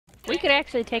We could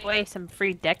actually take away some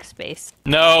free deck space.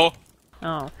 No.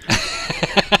 Oh.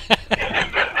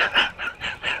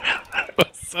 It was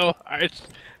so harsh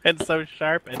and so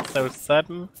sharp and so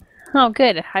sudden. Oh,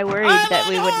 good. I worried that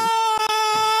we wouldn't.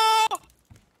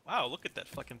 Wow, look at that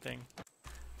fucking thing.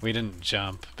 We didn't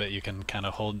jump, but you can kind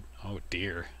of hold. Oh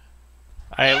dear.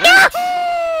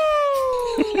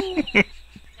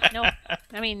 No,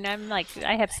 I mean,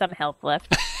 I have some health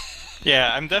left.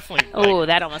 Yeah, I'm definitely. Oh,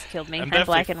 that almost killed me. I'm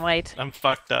black and white. I'm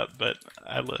fucked up, but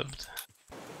I lived.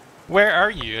 Where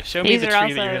are you? Show me the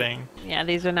tree that you're hitting. Yeah,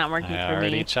 these are not working for me. I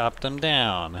already chopped them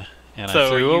down, and So I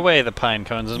threw away the pine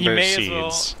cones and You birch may as seeds.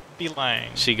 well be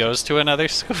lying. She goes to another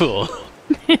school.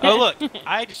 Oh look,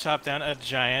 I just chopped down a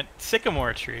giant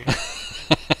sycamore tree.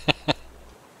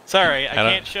 Sorry, I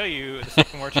can't show you the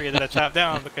sycamore tree that I chopped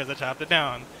down because I chopped it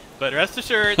down. But rest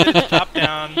assured that it's chopped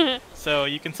down, so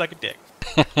you can suck a dick.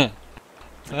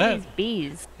 These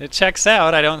bees. It checks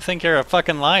out. I don't think you're a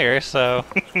fucking liar, so...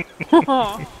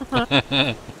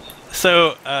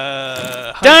 So,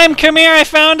 Dime, come here! I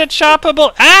found a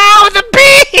choppable... Ow! The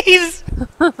bees!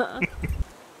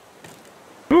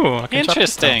 Ooh, I can chop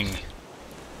this Interesting.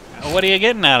 What are you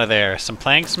getting out of there? Some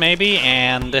planks, maybe,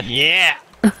 and... down. Yeah!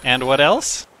 And what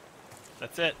else?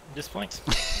 That's it. Just planks.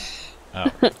 Oh.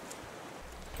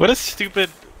 What a stupid...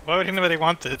 Why would anybody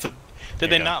want this? Did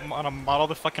they you go. not want to model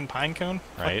the fucking pine cone?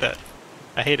 Right. Fuck that.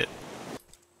 I hate it.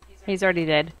 He's already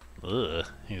dead. Ugh.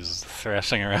 He's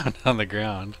thrashing around on the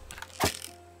ground.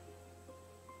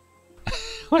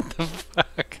 What the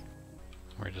fuck?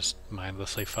 We're just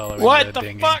mindlessly following What the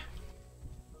dinghy. fuck?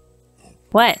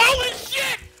 What? Holy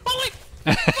shit! Holy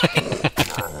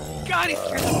fucking... God, he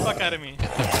scared the fuck out of me.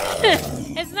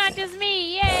 It's not just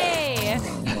me! Yay!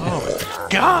 Oh my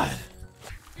god!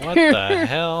 What the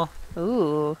hell?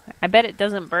 Ooh, I bet it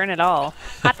doesn't burn at all.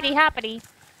 Hoppity hoppity.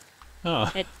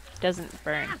 Oh. It doesn't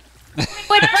burn. Oh,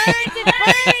 it burns!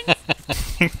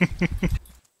 It burns!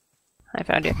 I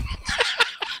found you.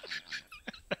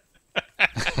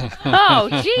 Oh,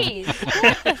 jeez!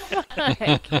 What the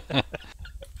fuck?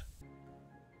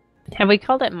 Have we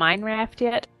called it Mine Raft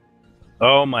yet?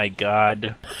 Oh my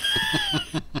god.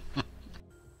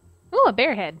 Ooh, a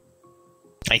bear head.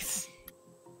 Nice.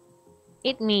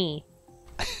 It me.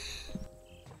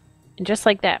 And just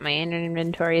like that, my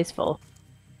inventory is full.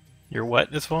 Your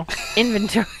what is full?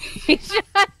 Inventory. Shut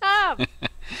up!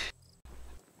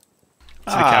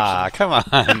 Ah, come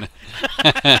on.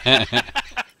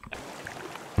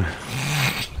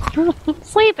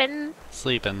 Sleeping.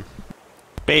 Sleeping.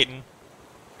 Baiting.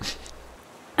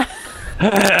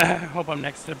 Hope I'm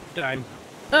next to Dime.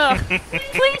 Ugh.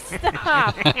 Please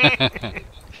stop.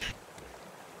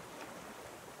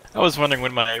 I was wondering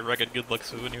when my rugged good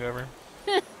looks would you ever.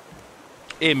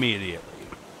 Immediately.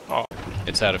 Oh.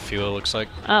 It's out of fuel, looks like.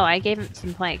 Oh, I gave him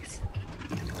some planks.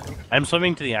 I'm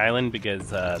swimming to the island because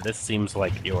this seems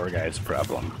like your guys'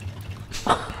 problem.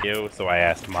 You, so I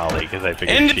asked Molly because I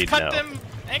figured And she'd cut know. them!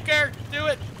 Anchor! Do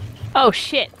it! Oh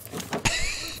shit.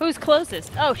 Who's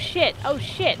closest? Oh shit. Oh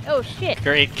shit. Oh shit.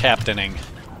 Great captaining.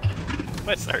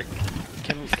 What? Sorry.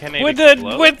 Can it With the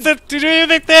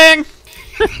thing!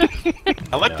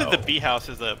 I like that No. the bee house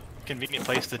is a convenient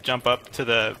place to jump up to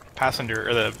the passenger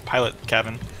or the pilot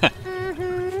cabin.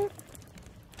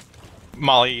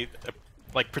 Molly,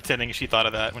 like pretending she thought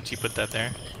of that when she put that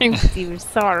there. You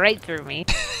saw right through me.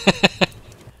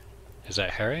 Is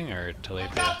that herring or tilapia?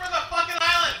 for the fucking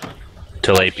island!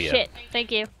 Tilapia. Shit.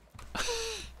 Thank you.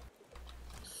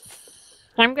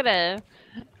 I'm gonna.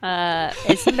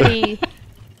 Is somebody?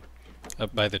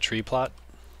 Up by the tree plot?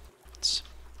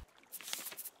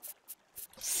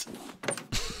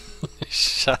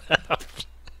 Shut up.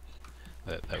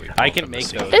 That we I pulled can from the make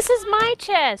sea. those. This is my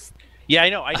chest. Yeah, I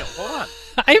know. Hold on.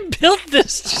 I built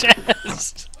this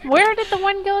chest! Where did the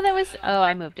one go that was? Oh,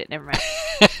 I moved it. Never mind.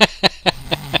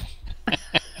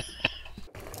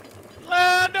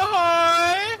 Land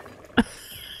ahoy!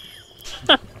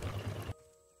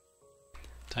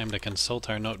 Time to consult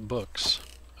our notebooks.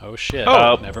 Oh shit.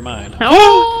 Oh. Never mind.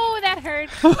 Oh, that hurt.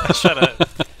 I shot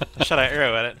an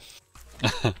arrow at it.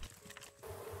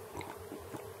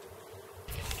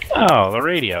 Oh, the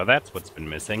radio. That's what's been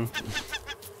missing.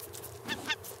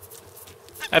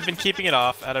 I've been keeping it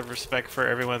off out of respect for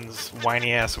everyone's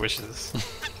whiny ass wishes.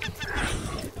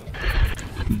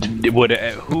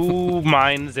 Who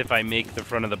minds if I make the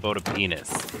front of the boat a penis?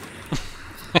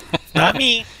 Not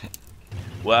me!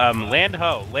 Land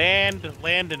ho. Land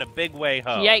in a big way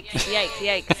ho. Yikes!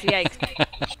 Yikes! Yikes!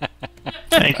 Yikes!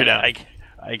 Anchor down.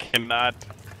 I cannot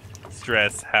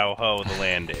stress how ho the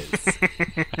land is.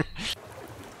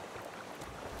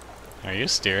 Are you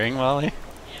steering, Wally?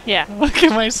 Yeah. Look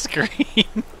at my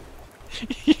screen.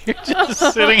 You're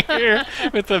just sitting here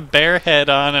with a bear head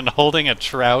on and holding a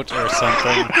trout or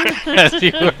something as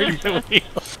you work the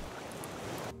wheel.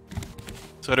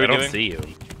 So what are I we don't doing? see you.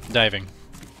 Diving.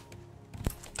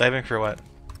 Diving for what?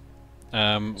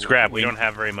 Scrap, we don't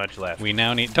have very much left. We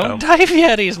now need. Don't dive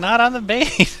yet. He's not on the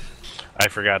bait. I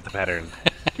forgot the pattern.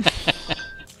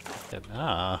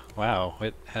 Ah, wow.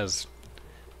 It has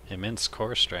immense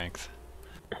core strength,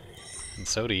 and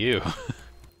so do you.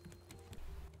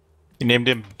 You named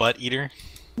him Butt Eater?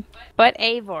 But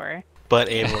Avor. Butt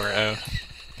Avor, oh.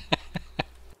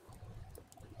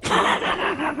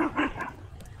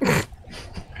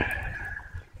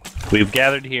 We've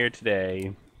gathered here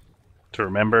today to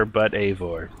remember Butt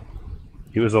Avor.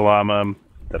 He was a llama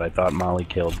that I thought Molly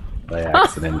killed by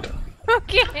accident.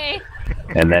 Okay.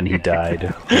 And then he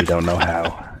died. We don't know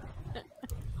how.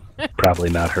 Probably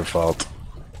not her fault.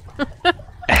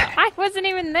 I wasn't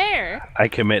even there. I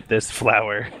commit this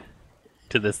flower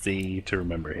to the sea to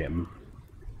remember him.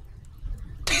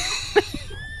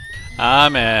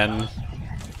 Amen.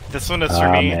 This one is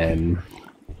for me. Amen.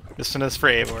 This one is for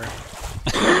Avor.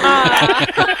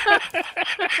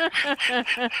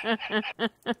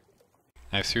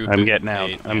 I threw. I'm boot getting out.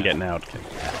 bait, I'm yeah. getting out.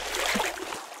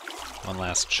 One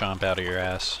last chomp out of your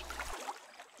ass.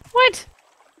 What?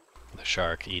 The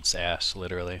shark eats ass,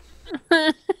 literally.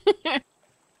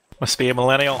 Must be a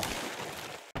millennial.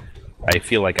 I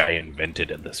feel like I invented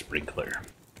the sprinkler.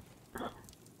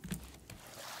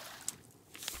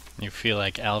 You feel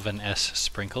like Alvin S.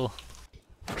 Sprinkle?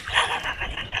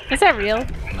 Is that real?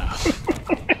 No.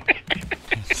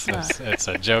 It's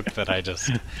a joke that I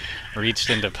just reached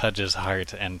into Pudge's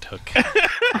heart and took.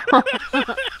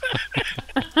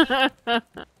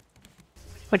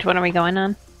 Which one are we going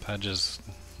on? Pudge is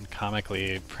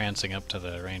comically prancing up to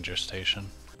the ranger station.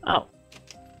 Oh.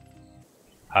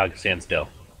 Hog, stand still.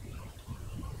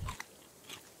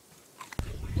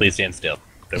 Please stand still.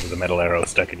 There was a metal arrow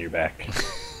stuck in your back.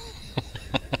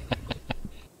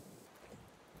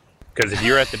 Because if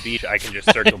you're at the beach, I can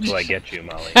just circle till I get you,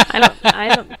 Molly.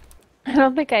 I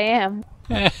don't think I am.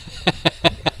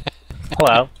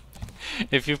 Hello.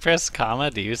 If you press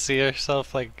comma, do you see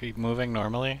yourself like moving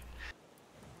normally?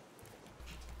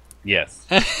 Yes.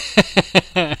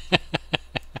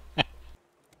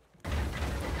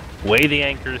 Weigh the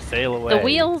anchors, sail away. The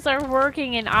wheels are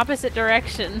working in opposite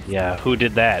directions. Yeah, who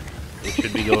did that? We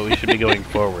should be going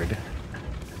forward.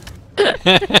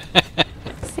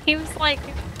 Seems like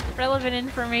relevant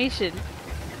information.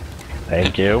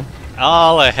 Thank you.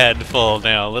 All a head full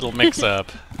now, little mix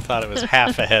up. Thought it was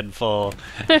half a head full,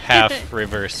 half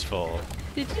reverse full.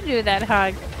 Did you do that,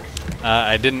 Hog?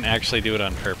 I didn't actually do it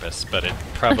on purpose, but it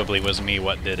probably was me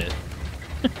what did it.